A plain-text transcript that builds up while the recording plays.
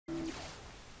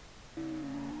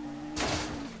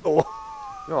Oh,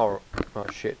 oh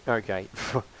shit. Okay.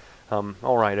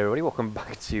 Alright everybody, welcome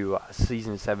back to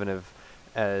season 7 of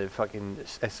fucking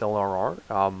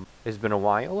SLRR. It's been a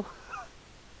while.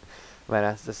 Man,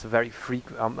 that's a very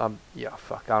frequent. Yeah,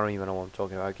 fuck, I don't even know what I'm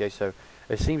talking about. Okay, so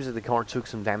it seems that the car took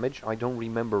some damage. I don't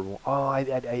remember. Oh, I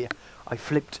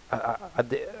flipped.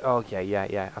 Okay,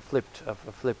 yeah. I flipped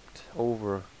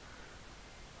over.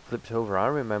 Flipped over. I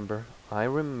remember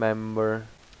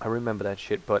that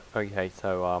shit. But okay,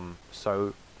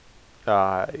 so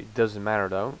it doesn't matter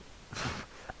though.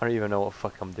 I don't even know what the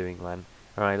fuck I'm doing, man.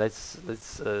 All right, let's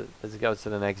go to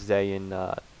the next day and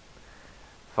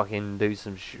fucking do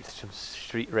some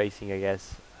street racing, I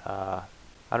guess. I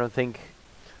don't think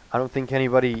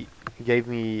anybody gave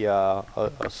me a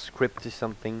script or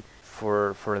something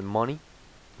for the money,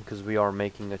 because we are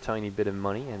making a tiny bit of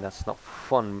money, and that's not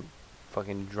fun.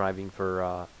 Fucking driving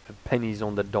for pennies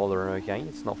on the dollar. Okay,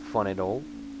 it's not fun at all.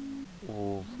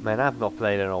 Oh man, I've not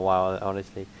played in a while,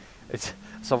 honestly.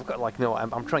 So I've got like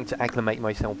I'm trying to acclimate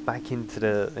myself back into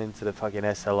the fucking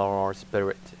SLRR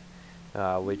spirit,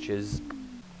 which is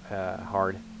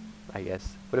hard, I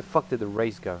guess. Where the fuck did the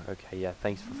race go? Okay, yeah,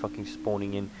 thanks for fucking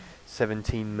spawning in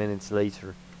 17 minutes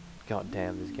later. God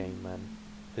damn this game, man.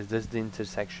 Is this the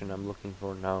intersection I'm looking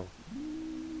for? No.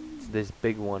 It's this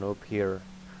big one up here.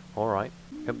 Alright.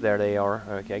 Yep, there they are.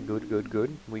 Okay,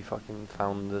 good. We fucking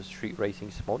found the street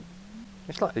racing spot.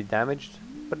 It's slightly damaged,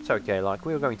 but it's okay. Like,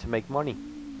 we're going to make money.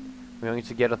 We're going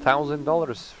to get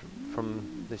 $1,000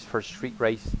 from this first street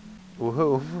race.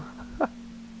 Woohoo! Oh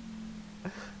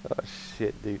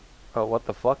shit, dude. Oh, what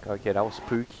the fuck? Okay, that was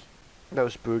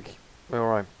spooky.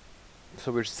 Alright.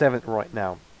 So we're 7th right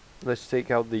now. Let's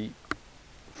take out the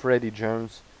Freddy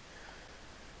Jones.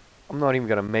 I'm not even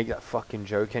gonna make that fucking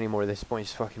joke anymore at this point.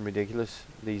 It's fucking ridiculous.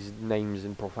 These names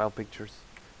and profile pictures.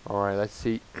 Alright, let's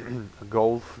see. A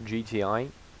Golf GTI.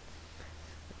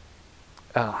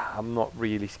 I'm not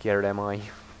really scared, am I?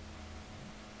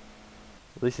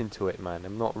 Listen to it, man.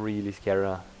 I'm not really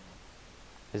scared.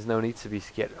 There's no need to be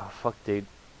scared. Oh, fuck, dude.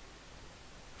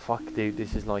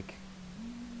 This is like...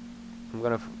 I'm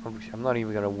not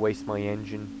even gonna waste my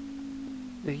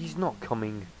engine. He's not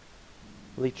coming.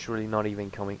 Literally not even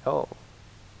coming. Oh,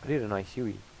 I did a nice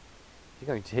Huey. He's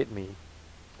going to hit me.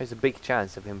 There's a big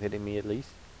chance of him hitting me at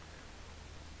least.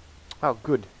 Oh,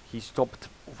 good. He stopped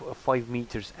 5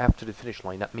 meters after the finish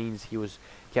line. That means he was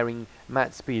carrying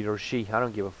mad speed, or she. I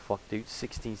don't give a fuck, dude.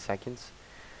 16 seconds.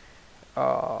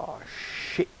 Oh,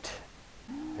 shit.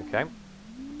 Okay.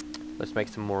 Let's make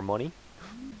some more money.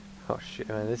 Oh, shit,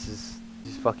 man. This is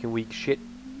fucking weak shit.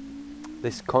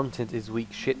 This content is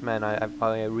weak shit, man.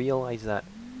 I realize that.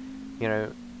 You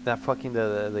know, that fucking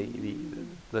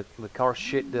the car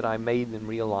shit that I made in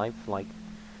real life, like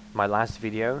my last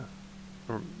video,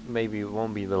 or maybe it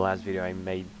won't be the last video I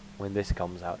made when this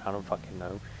comes out. I don't fucking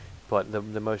know. But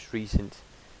the most recent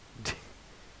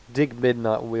Dig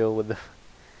Midnight Wheel with the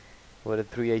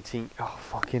 318. Oh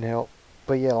fucking hell.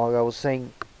 But yeah, like I was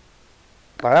saying,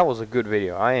 that was a good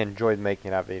video. I enjoyed making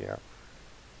that video.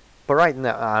 But right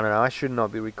now, I don't know, I should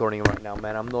not be recording right now,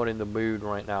 man. I'm not in the mood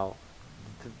right now.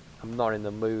 I'm not in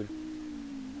the mood.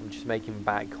 I'm just making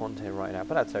bad content right now,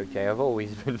 but that's okay. I've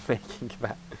always been making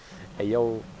bad. Hey,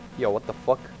 yo, what the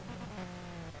fuck?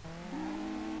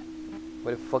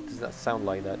 Why the fuck does that sound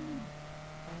like that?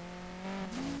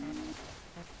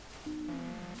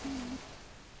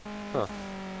 Huh.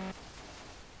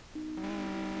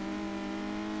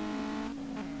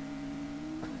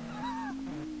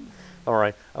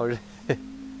 Alright,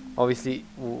 obviously,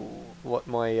 what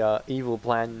my evil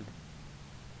plan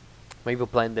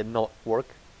did not work.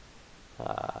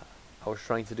 I was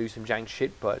trying to do some jank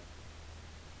shit, but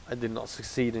I did not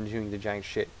succeed in doing the jank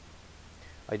shit.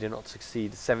 I did not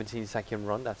succeed. 17-second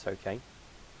run, that's okay.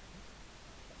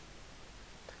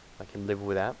 I can live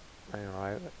with that.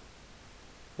 Alright.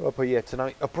 But yeah,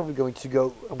 tonight I'm probably going to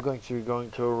go. I'm going to go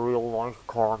into a real life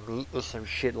car meet or some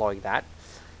shit like that.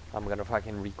 I'm gonna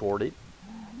fucking record it.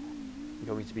 I'm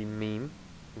going to be meme.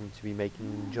 I'm going to be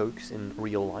making jokes in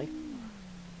real life.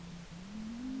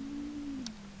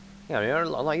 Yeah,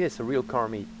 like this, a real car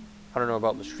meet. I don't know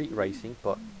about the street racing,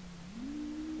 but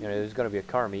you know, there's gonna be a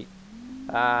car meet.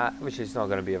 Which is not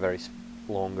gonna be a very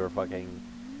longer fucking.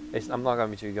 I'm not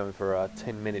going to be going for a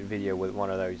 10-minute video with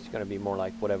one of those. It's gonna be more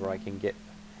like whatever I can get.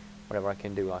 Whatever I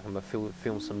can do, like I'm gonna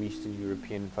film some Eastern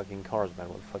European fucking cars, man.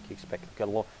 What the fuck you expect? I've got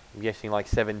a lot. I'm guessing like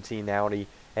 17 Audi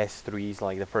S3s,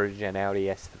 like the first gen Audi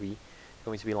S3. It's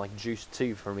going to be like Juice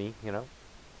 2 for me, you know.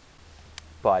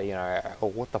 But you know, oh,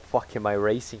 what the fuck am I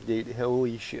racing, dude?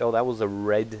 Holy shit! Oh, that was a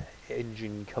red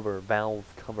engine cover, valve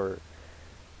cover.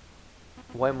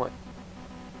 Why am I?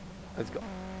 Let's go.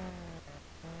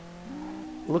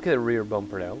 Look at the rear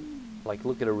bumper now. Like,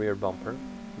 look at the rear bumper.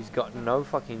 He's got no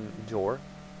fucking door.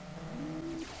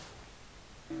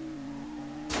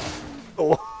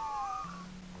 Oh.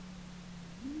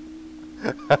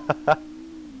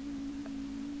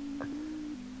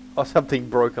 Oh, something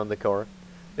broke on the car.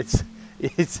 It's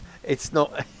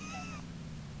not.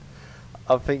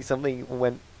 I think something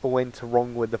went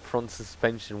wrong with the front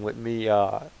suspension with me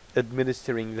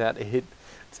administering that hit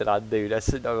to that dude. I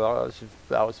said, oh,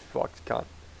 that was fucked, cunt.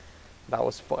 That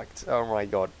was fucked. Oh my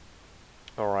god.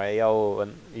 All right. Oh,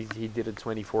 and he did a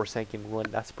 24-second run.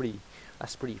 That's pretty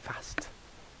fast.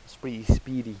 That's pretty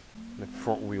speedy. The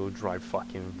front wheel drive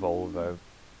fucking Volvo.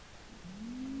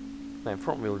 Man,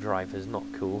 front wheel drive is not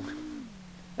cool.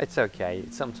 It's okay.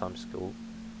 It's sometimes cool.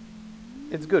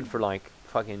 It's good for like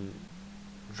fucking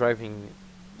driving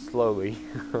slowly.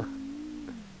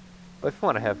 But if you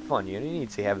want to have fun, you need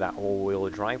to have that all-wheel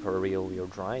drive or rear-wheel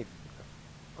drive.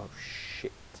 Oh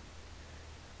shit!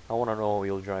 I want an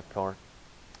all-wheel drive car.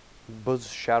 Buzz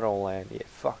Shadowland. Yeah,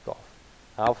 fuck off.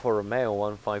 Alfa Romeo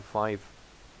 155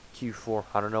 Q4.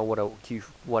 I don't know what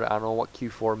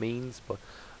Q4 means, but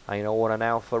I know what an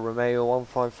Alfa Romeo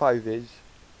 155 is.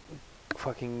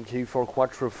 Fucking Q4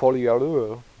 Quattro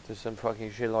Folio. Just some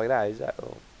fucking shit like that. Is that?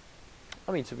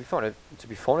 I mean, to be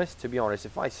honest,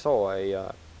 if I saw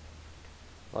a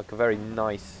like a very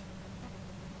nice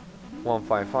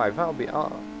 155,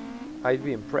 I'd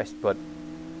be impressed. But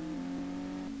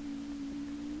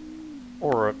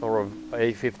or a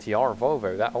A50R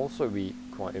Volvo, that also be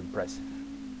quite impressive.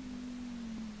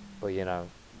 But you know,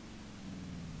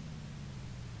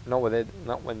 not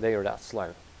when they are that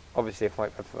slow. Obviously, if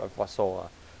I saw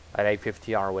an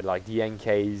A50R with like the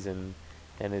NKs and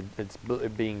it's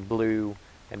being blue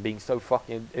and being so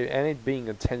fucking and it being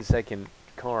a 10-second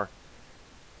car,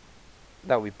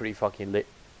 that would be pretty fucking lit.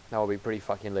 That would be pretty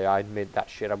fucking lit. I admit that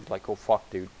shit. I'd be like, oh fuck,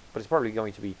 dude. But it's probably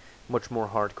going to be much more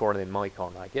hardcore than my car.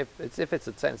 Like if it's a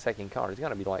 10-second car, it's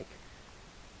gonna be like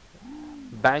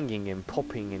banging and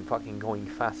popping and fucking going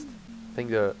fast. I think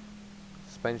the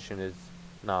suspension is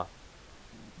nah.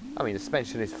 I mean, the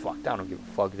suspension is fucked. I don't give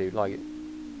a fuck, dude. Like,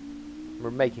 we're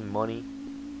making money,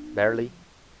 barely,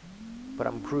 but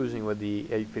I'm cruising with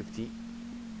the 850.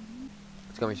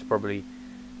 It's going to probably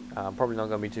not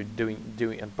going to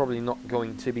be I'm probably not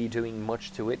going to be doing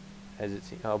much to it, as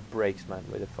it's brakes, man.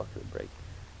 Where the fuck is the brake?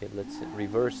 Okay, let's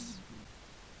reverse.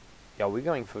 Yeah, we're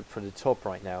going for the top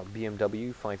right now.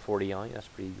 BMW 540i. That's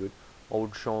pretty good.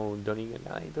 Old Sean Dunnigan.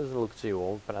 Nah, he doesn't look too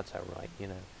old, but that's alright, you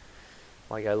know.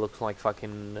 My guy looks like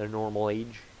fucking a normal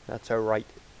age. That's alright.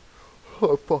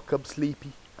 Oh fuck, I'm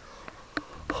sleepy.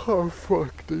 Oh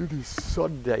fuck, dude, it's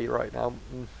Sunday right now.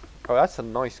 Oh, that's a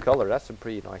nice color. That's a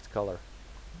pretty nice color.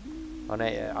 A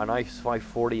nice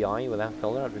 540i with that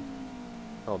color. That'd be...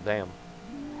 Oh damn.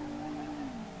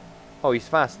 Oh, he's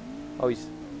fast. Oh,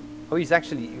 he's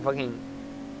actually fucking.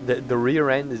 The rear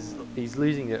end is he's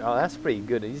losing it. Oh, that's pretty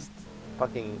good. He's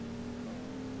fucking.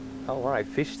 Oh, alright,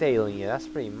 fishtailing you. That's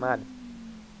pretty mad.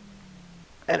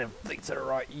 And it flicks it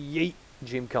right. Yeet.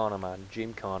 Gymkhana, man.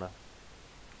 Gymkhana.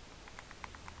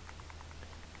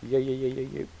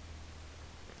 Yeah.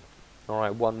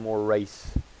 Alright, one more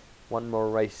race. One more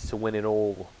race to win it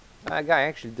all. That guy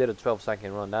actually did a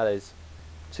 12-second run. That is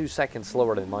 2 seconds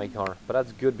slower than my car. But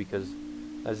that's good because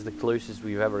that's the closest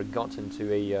we've ever gotten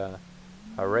to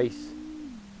a race.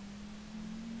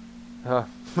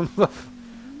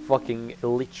 Fucking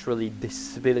literally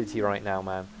disability right now,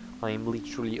 man. I am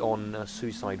literally on a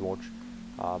suicide watch.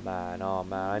 Oh man,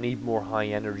 I need more high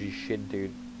energy shit,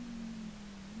 dude.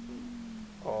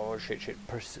 Oh shit.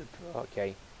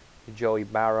 Okay. Joey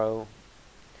Barrow.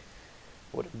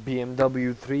 What?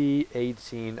 BMW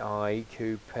 318i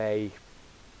Coupe.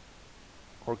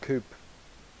 Or Coupe.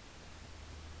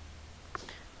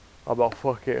 I'm about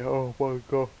fuck it. Oh my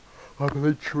god. I'm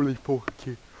literally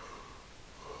fucking.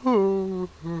 Oh,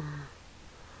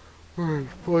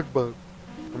 fuck, man.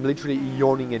 I'm literally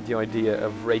yawning at the idea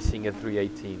of racing a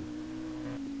 318.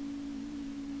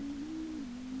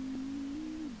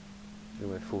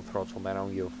 Doing full throttle, man. I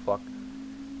don't give a fuck.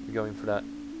 We're going for that.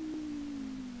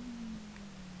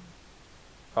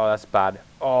 Oh, that's bad.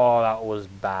 Oh, that was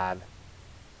bad.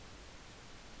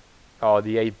 Oh,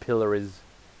 the A-pillar is...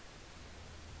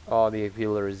 Oh, the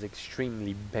A-pillar is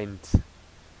extremely bent.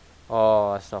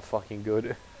 Oh, that's not fucking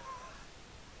good.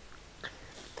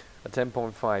 A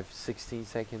 10.5, 16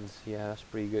 seconds. Yeah, that's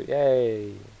pretty good.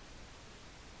 Yay!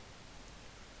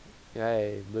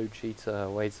 Yay, Blue Cheetah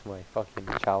awaits my fucking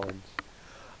challenge.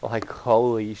 Like,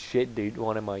 holy shit, dude,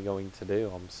 what am I going to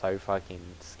do? I'm so fucking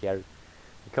scared.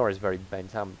 The car is very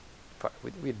bent. I'm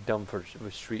we're done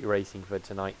with street racing for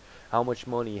tonight. How much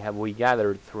money have we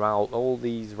gathered throughout all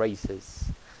these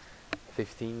races?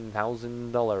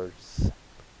 $15,000.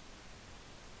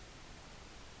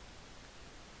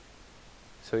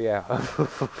 So yeah.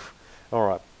 All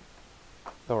right.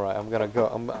 All right. I'm gonna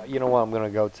go. You know what? I'm gonna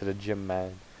go to the gym,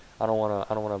 man. I don't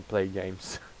wanna play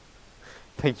games.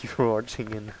 Thank you for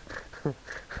watching and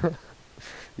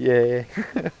yeah.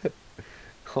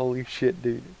 Holy shit,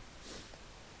 dude.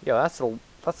 Yo, that's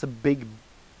a big.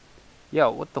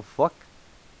 Yo, what the fuck?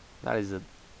 That is a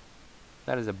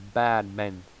bad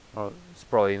bend. Or it's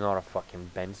probably not a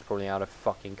fucking bend. It's probably out of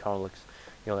fucking car looks.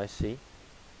 Yo, let's see.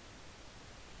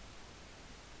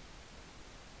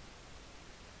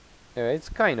 Yeah, it's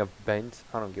kind of bent.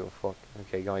 I don't give a fuck.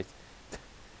 Okay, guys.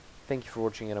 Thank you for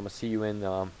watching, and I'm gonna see you in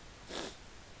the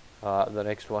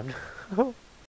next one.